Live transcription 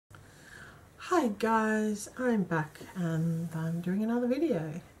Hi guys, I'm back and I'm doing another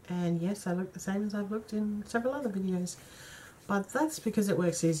video, and yes, I look the same as I've looked in several other videos, but that's because it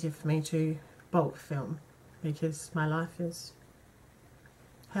works easier for me to bulk film because my life is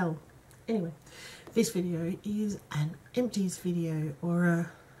hell. Anyway, this video is an empties video, or a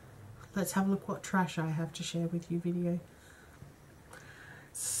let's have a look what trash I have to share with you video.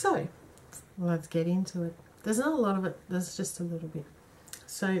 So let's get into it. There's not a lot of it, there's just a little bit.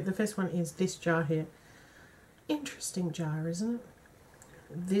 So the first one is this jar here. Interesting jar, isn't it?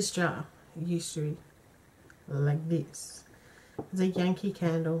 This jar used to be like this. It's a Yankee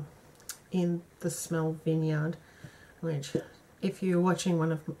candle in the smell vineyard, which if you're watching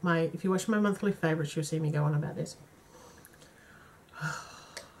if you watch my monthly favourites, you'll see me go on about this.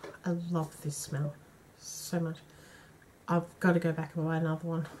 I love this smell so much. I've got to go back and buy another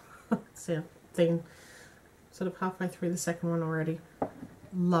one. See, I've been sort of halfway through the second one already.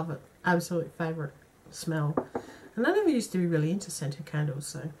 Love it. Absolute favourite smell. And I never used to be really into scented candles,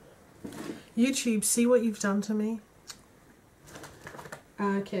 so YouTube, see what you've done to me.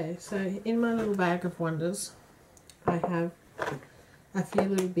 Okay, so in my little bag of wonders, I have a few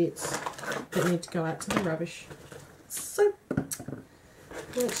little bits that need to go out to the rubbish. So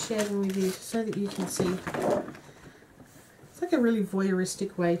let's share them with you so that you can see. It's like a really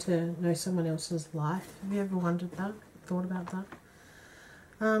voyeuristic way to know someone else's life. Have you ever wondered that? Thought about that?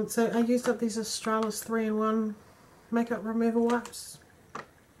 So I used up these Australis 3-in-1 makeup removal wipes.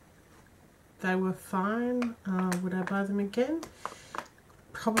 They were fine. Would I buy them again?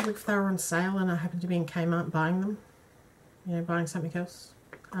 Probably if they were on sale and I happened to be in Kmart buying them. You know, buying something else.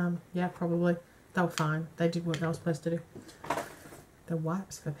 Yeah, probably. They were fine. They did what they were supposed to do. The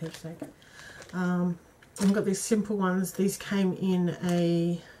wipes, for Pete's sake. I've got these simple ones. These came in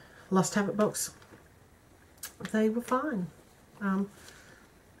a Lost Habit box. They were fine.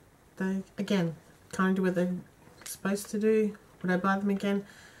 They, again, kind of do what they're supposed to do. Would I buy them again?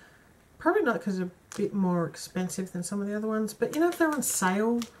 Probably not, because they're a bit more expensive than some of the other ones. But, you know, if they're on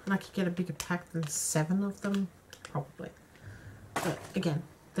sale and I could get a bigger pack than 7 of them, probably. But, again,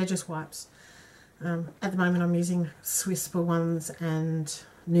 they're just wipes. At the moment, I'm using Whisper ones and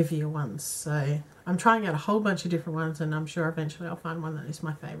Nivea ones. So, I'm trying out a whole bunch of different ones, and I'm sure eventually I'll find one that is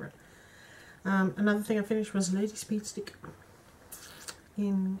my favourite. Another thing I finished was Lady Speed Stick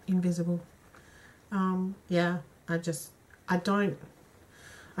in Invisible. Yeah, I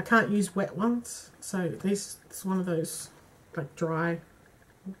can't use wet ones, so this is one of those like dry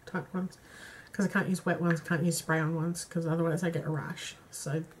type ones, because I can't use wet ones, I can't use spray on ones, because otherwise I get a rash.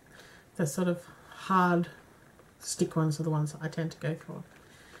 So the sort of hard stick ones are the ones that I tend to go for.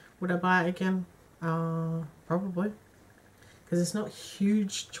 Would I buy it again? Probably, because there's not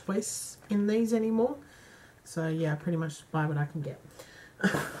huge choice in these anymore. So yeah, pretty much buy what I can get.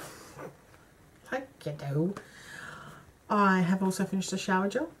 Like you do. I have also finished a shower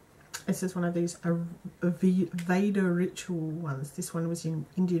gel. This is one of these Vader Ritual ones. This one was in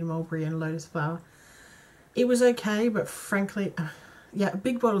Indian mulberry and lotus flower. It was okay, but frankly, yeah, a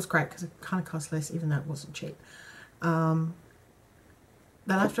big bottle's great because it kind of costs less, even though it wasn't cheap. But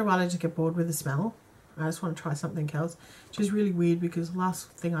after a while I just get bored with the smell. I just want to try something else, which is really weird because the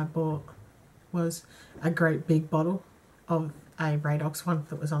last thing I bought was a great big bottle of a Radox one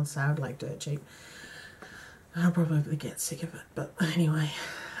that was on sale, like dirt cheap. I'll probably get sick of it, but anyway,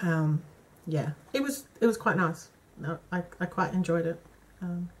 yeah, it was quite nice. No, I quite enjoyed it.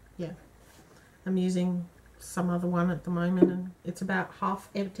 Yeah, I'm using some other one at the moment, and it's about half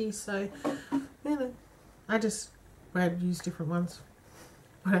empty. So, you know, I use different ones,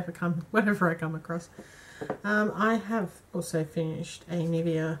 whatever I come across. I have also finished a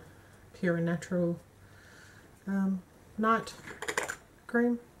Nivea Pure and Natural night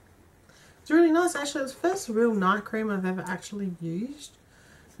cream. It's really nice, actually. It's the first real night cream I've ever actually used.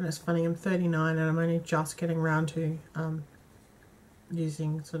 And it's funny, I'm 39 and I'm only just getting around to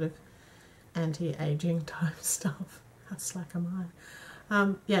using sort of anti-aging type stuff. How slack am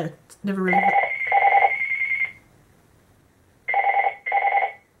I? Yeah, never really...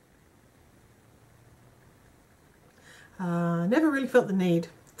 never really felt the need,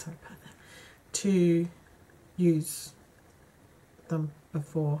 sorry about that, to use them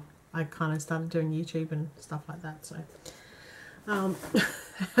before I kind of started doing YouTube and stuff like that. So and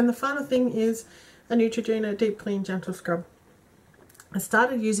the final thing is a Neutrogena Deep Clean Gentle Scrub. I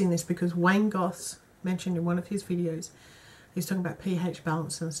started using this because Wayne Goss mentioned in one of his videos, he was talking about pH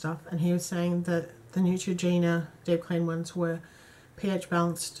balance and stuff, and he was saying that the Neutrogena Deep Clean ones were pH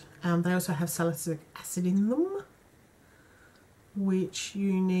balanced. They also have salicylic acid in them, which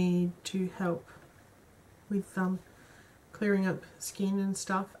you need to help with clearing up skin and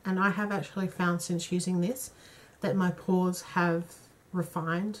stuff. And I have actually found since using this that my pores have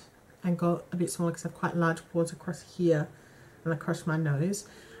refined and got a bit smaller because I have quite large pores across here and across my nose.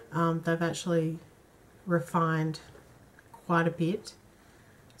 They've actually refined quite a bit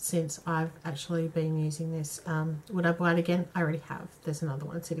since I've actually been using this. Would I buy it again? I already have. There's another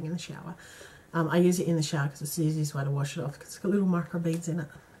one sitting in the shower. I use it in the shower because it's the easiest way to wash it off because it's got little micro beads in it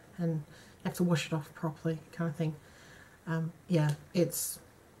and you have to wash it off properly kind of thing. Yeah, it's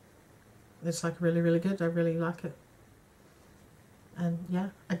like really, really good. I really like it. And yeah,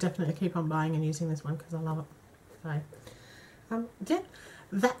 I definitely keep on buying and using this one because I love it. So, yeah,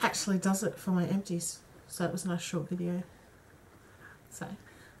 that actually does it for my empties. So it was a nice short video. So,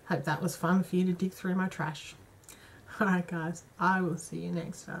 hope that was fun for you to dig through my trash. Alright guys, I will see you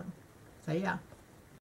next time. So yeah.